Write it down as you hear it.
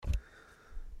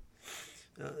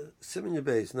Siman your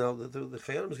base. Now the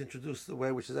Chayanim has introduced the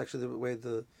way, which is actually the way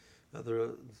the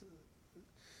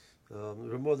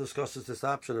Ramah discusses this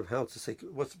option of how to say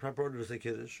what's the proper order to say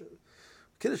Kiddush.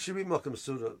 Kiddush should be Malkam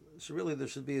Suda. So really,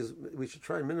 we should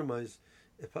try and minimize,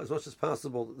 as much as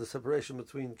possible, the separation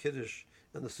between Kiddush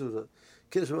and the Suda.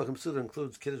 Kiddush B'Malkam Suda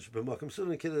includes Kiddush B'Malkam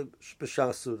Suda and Kiddush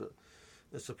B'Shas Suda.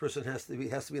 And so a person has to be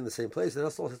in the same place, and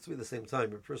also has to be at the same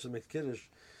time. If a person makes Kiddush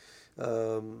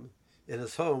in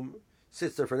his home,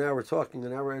 sits there for an hour talking,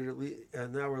 an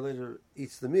hour later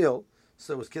eats the meal.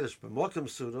 So it was Kiddush B'Malkam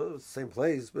Suda, it's the same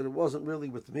place, but it wasn't really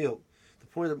with the meal. The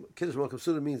point of Kiddush B'Malkam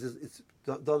Suda means it's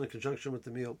done in conjunction with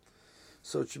the meal.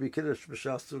 So it should be Kiddush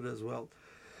B'Shas Suda as well.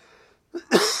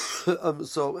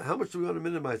 So how much do we want to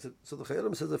minimize it? So the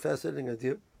Chayanim says a fascinating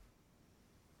idea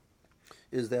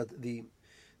is that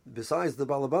besides the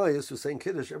Balabayas who's saying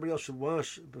Kiddush, everybody else should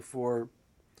wash before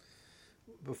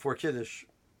Kiddush.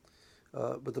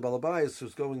 But the Balabayas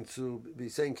who's going to be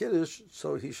saying Kiddush,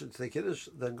 so he should say Kiddush,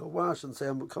 then go wash and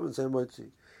come and say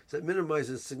Hamotzi. So it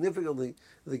minimizes significantly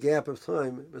the gap of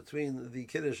time between the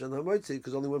Kiddush and the Hamotzi,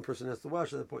 because only one person has to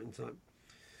wash at that point in time.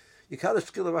 So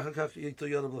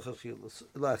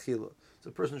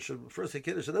a person should first say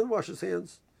Kiddush and then wash his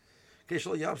hands. In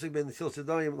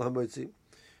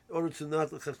order to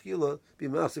not be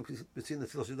mafsik between the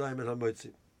Tfilas Yadayim and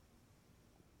Hamotzi.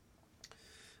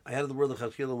 I added the word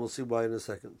l'chadchila, and we'll see why in a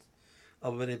second.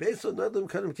 But the Bnei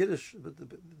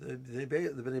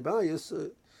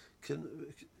Bayis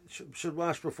should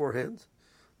wash beforehand.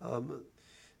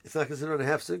 It's not considered a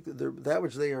hefsek. That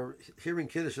which they are hearing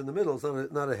Kiddush in the middle is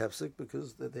not a hefsek,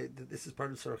 because this is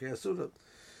part of Tzarchei Asuda.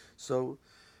 So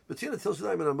between the Tfilas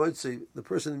Yadayim and Hamotzi, the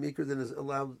person in Mikra then is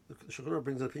allowed. The Shulchan Aruch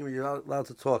brings an opinion where you're not allowed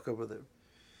to talk over there.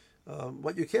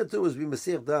 What you can't do is be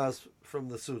Mesiach Das from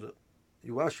the Suda.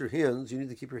 You wash your hands. You need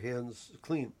to keep your hands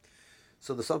clean.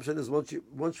 So the assumption is once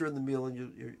you're in the meal and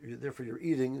you're therefore you're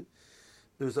eating,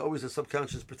 there's always a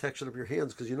subconscious protection of your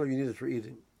hands because you know you need it for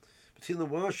eating. Between the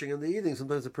washing and the eating,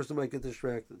 sometimes the person might get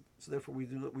distracted. So therefore, we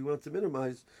want to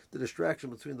minimize the distraction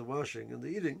between the washing and the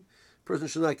eating. A person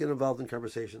should not get involved in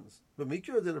conversations. But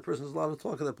mikra, then a person is allowed to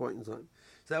talk at that point in time.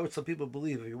 So that's what some people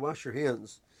believe. If you wash your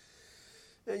hands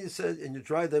and you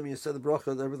dry them, and you said the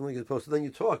bracha, everything like you're supposed to, then you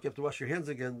talk. You have to wash your hands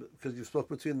again because you spoke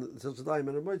between the Tzitzit and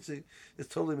the Moitzi. It's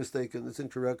totally mistaken. It's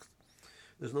incorrect.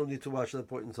 There's no need to wash at that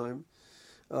point in time.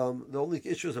 The only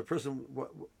issue is a person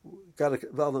got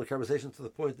involved in a conversation to the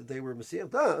point that they were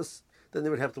Mesiach Das, then they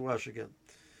would have to wash again.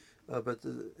 But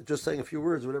just saying a few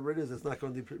words, whatever it is, it's not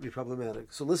going to be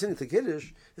problematic. So listening to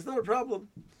Kiddush is not a problem.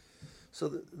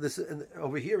 So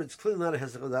over here, it's clearly not a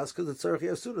Hesed Das because it's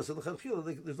Tzarchei Asuda. So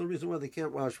there's no reason why they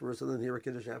can't wash first and then hear a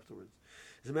Kiddush afterwards.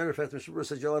 As a matter of fact, Mr. Burr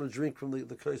says you're allowed to drink from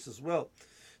the kos as well.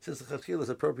 Since the Chatchila is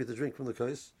appropriate to drink from the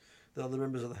kos, the other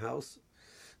members of the house.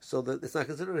 So that it's not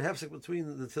considered a hefsek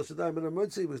between the Tfilas Yadayim and the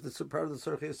Motzi, which is part of the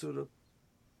Tzarchei Asuda.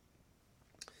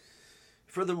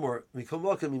 Furthermore, if the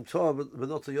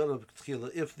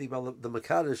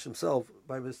Makadosh himself,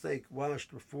 by mistake,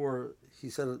 washed before he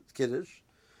said Kiddush,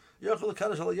 will have a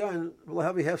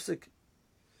hefsek.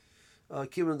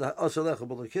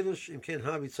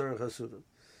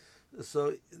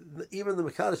 So even the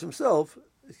Makadosh himself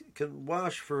can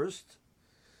wash first,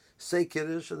 say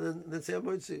Kiddush, and then say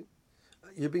Hamotzi.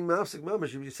 You're being mafsik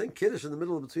mamash. You're saying Kiddush in the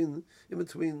middle between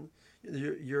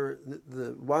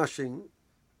the washing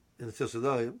in the Tfilas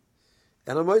Yadayim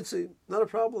and Hamotzi. Not a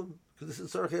problem because this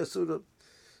is Tzarchei Asuda.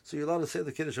 So you're allowed to say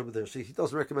the Kiddush over there. See, he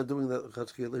doesn't recommend doing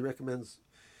that. He recommends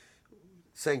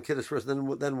saying Kiddush first,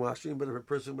 then washing. But if a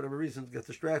person, for whatever reason, gets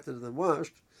distracted and then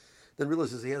washed, then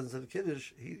realizes he hasn't said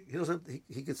Kiddush, he'll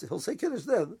say Kiddush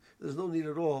then. There's no need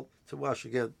at all to wash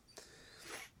again.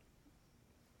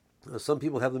 Some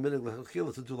people have the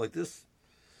minhag to do like this.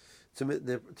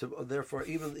 Therefore,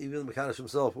 even the Mekadosh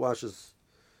himself washes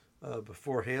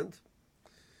beforehand.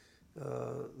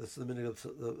 This is the minhag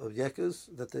of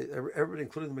Yekas, that everybody,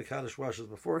 including the Mekadosh, washes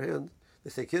beforehand. They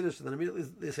say Kiddush, and then immediately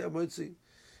they say Hamotzi.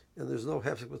 And there's no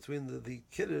hefsek between the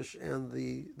Kiddush and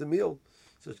the meal.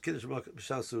 So it's Kiddush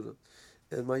B'Shas Suda.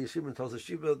 And my yeshiva tells the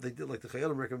yeshiva, they did like the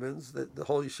Chayanim recommends, that the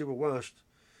whole yeshiva washed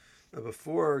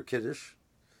before Kiddush,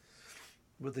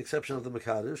 with the exception of the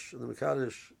Mekadosh. And the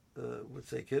Mekadosh would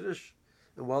say Kiddush,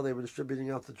 and while they were distributing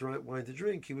out the wine to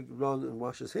drink, he would run and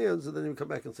wash his hands, and then he would come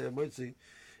back and say Hamotzi,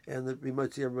 and there'd be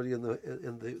Motzi everybody in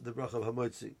the bracha of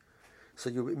Hamotzi. So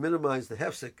you minimize the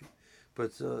hefsek,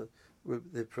 but for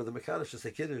the Mekadosh to say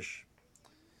Kiddush,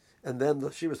 and then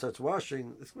the Shiva starts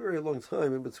washing, it's a very long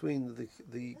time in between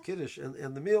the Kiddush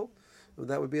and the meal.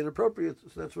 That would be inappropriate.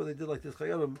 So that's why they did like this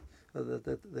Chayanim,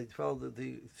 that they followed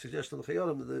the suggestion of the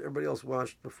Chayanim that everybody else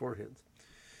washed beforehand.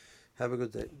 Have a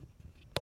good day.